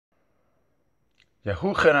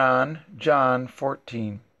Yehuchanan, John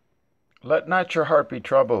 14. Let not your heart be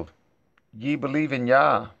troubled. Ye believe in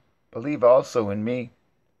Yah, believe also in me.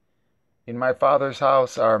 In my Father's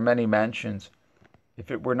house are many mansions.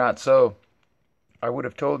 If it were not so, I would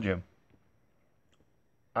have told you.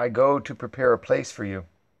 I go to prepare a place for you.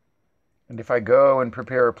 And if I go and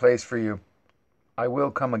prepare a place for you, I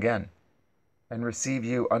will come again and receive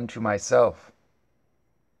you unto myself,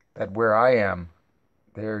 that where I am,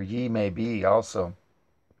 there ye may be also.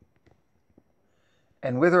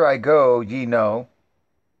 And whither I go ye know,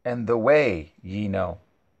 and the way ye know.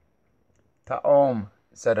 Ta'om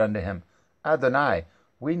said unto him, Adonai,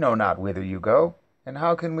 we know not whither you go, and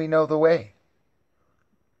how can we know the way?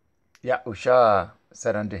 Yahushua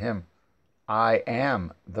said unto him, I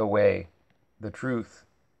am the way, the truth,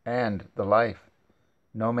 and the life.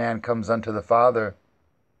 No man comes unto the Father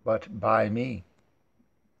but by me.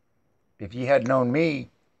 If ye had known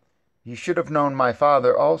me, ye should have known my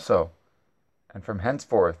Father also, and from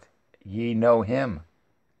henceforth ye know him,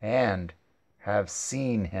 and have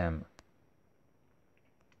seen him.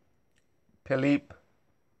 Philip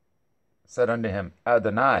said unto him,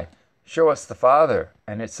 Adonai, show us the Father,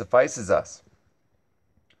 and it suffices us.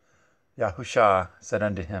 Yahushua said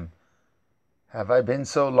unto him, Have I been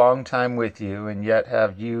so long time with you, and yet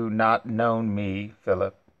have you not known me,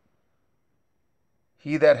 Philip?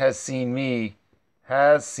 He that has seen me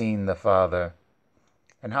has seen the Father.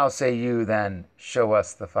 And how say you then, Show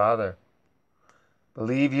us the Father?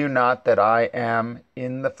 Believe you not that I am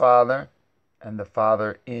in the Father, and the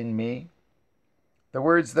Father in me? The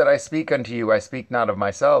words that I speak unto you, I speak not of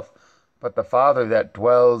myself, but the Father that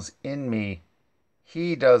dwells in me,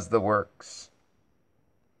 he does the works.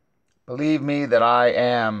 Believe me that I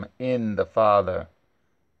am in the Father,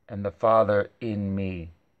 and the Father in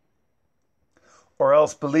me. Or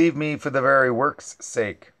else believe me for the very works'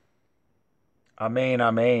 sake. Amen,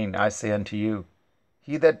 amen, I say unto you,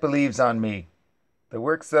 he that believes on me, the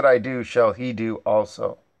works that I do shall he do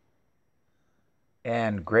also.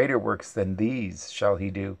 And greater works than these shall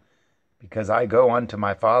he do, because I go unto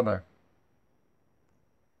my Father.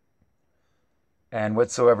 And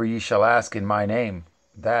whatsoever ye shall ask in my name,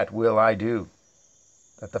 that will I do,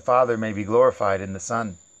 that the Father may be glorified in the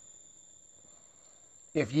Son.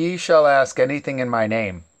 If ye shall ask anything in my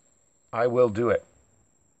name, I will do it.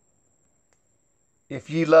 If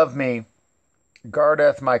ye love me,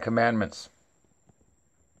 guardeth my commandments.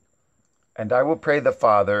 And I will pray the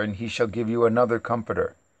Father, and he shall give you another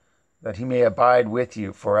Comforter, that he may abide with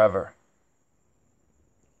you forever.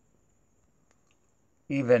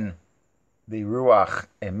 Even the Ruach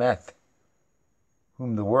Emeth,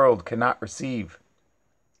 whom the world cannot receive,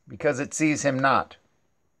 because it sees him not,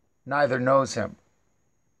 neither knows him.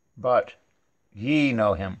 But ye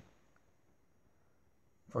know him,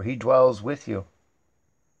 for he dwells with you,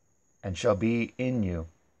 and shall be in you.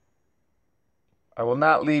 I will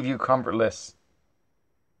not leave you comfortless.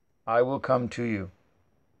 I will come to you.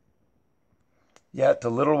 Yet a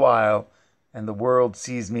little while, and the world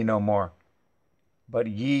sees me no more. But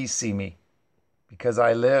ye see me, because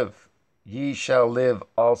I live. Ye shall live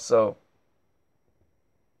also.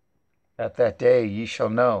 At that day ye shall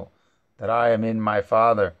know that I am in my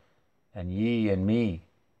Father, and ye in me,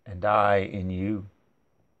 and I in you.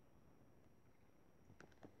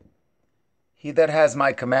 He that has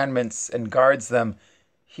my commandments and guards them,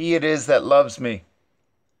 he it is that loves me.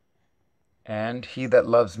 And he that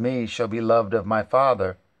loves me shall be loved of my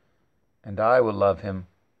Father, and I will love him,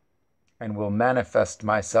 and will manifest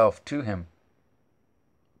myself to him.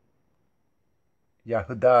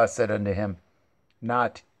 Yehudah said unto him,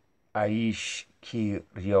 Not aish ki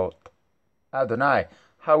riot. Adonai,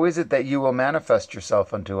 how is it that you will manifest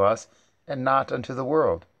yourself unto us, and not unto the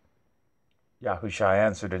world? Yahushua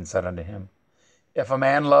answered and said unto him, If a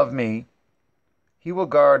man love me, he will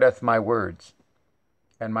guardeth my words,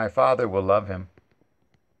 and my Father will love him.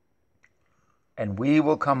 And we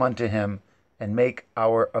will come unto him, and make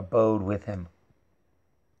our abode with him.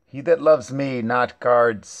 He that loves me not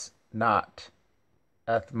guards not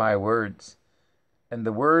hath my words, and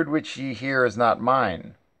the word which ye hear is not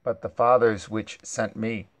mine, but the Father's which sent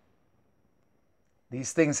me.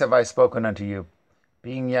 These things have I spoken unto you,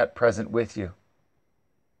 being yet present with you.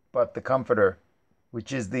 But the Comforter,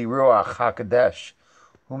 which is the Ruach HaKodesh,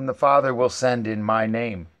 whom the Father will send in my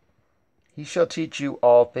name, he shall teach you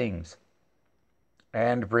all things,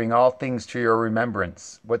 and bring all things to your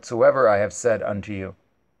remembrance, whatsoever I have said unto you.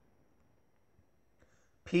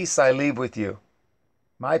 Peace I leave with you,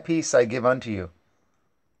 my peace I give unto you.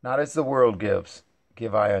 Not as the world gives,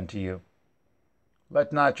 give I unto you.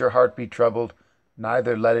 Let not your heart be troubled,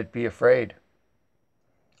 neither let it be afraid.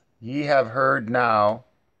 Ye have heard now,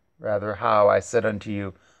 rather how I said unto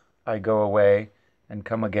you, I go away, and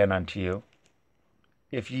come again unto you.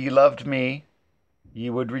 If ye loved me,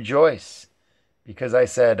 ye would rejoice, because I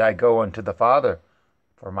said, I go unto the Father,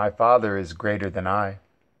 for my Father is greater than I.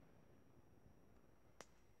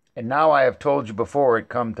 And now I have told you before it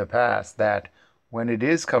come to pass, that, when it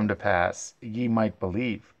is come to pass, ye might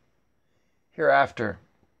believe. Hereafter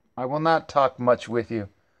I will not talk much with you,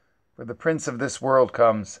 for the prince of this world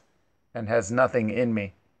comes, and has nothing in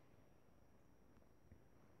me.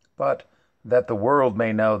 But that the world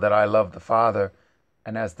may know that I love the Father,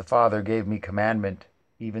 and as the Father gave me commandment,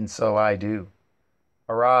 even so I do.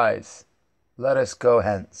 Arise, let us go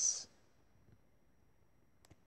hence.